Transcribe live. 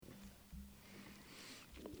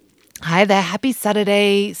Hi there, happy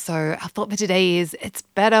Saturday. So, our thought for today is it's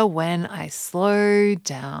better when I slow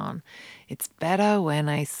down. It's better when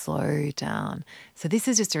I slow down. So, this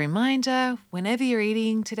is just a reminder whenever you're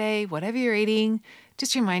eating today, whatever you're eating,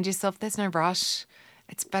 just remind yourself there's no rush.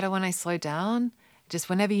 It's better when I slow down. Just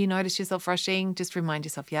whenever you notice yourself rushing, just remind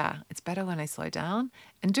yourself, yeah, it's better when I slow down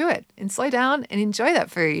and do it and slow down and enjoy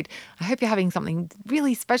that food. I hope you're having something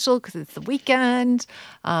really special because it's the weekend.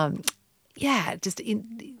 Just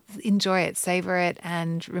enjoy it, savor it,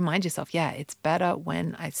 and remind yourself, yeah, it's better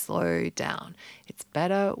when I slow down. It's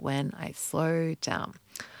better when I slow down.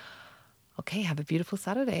 Okay, have a beautiful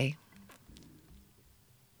Saturday.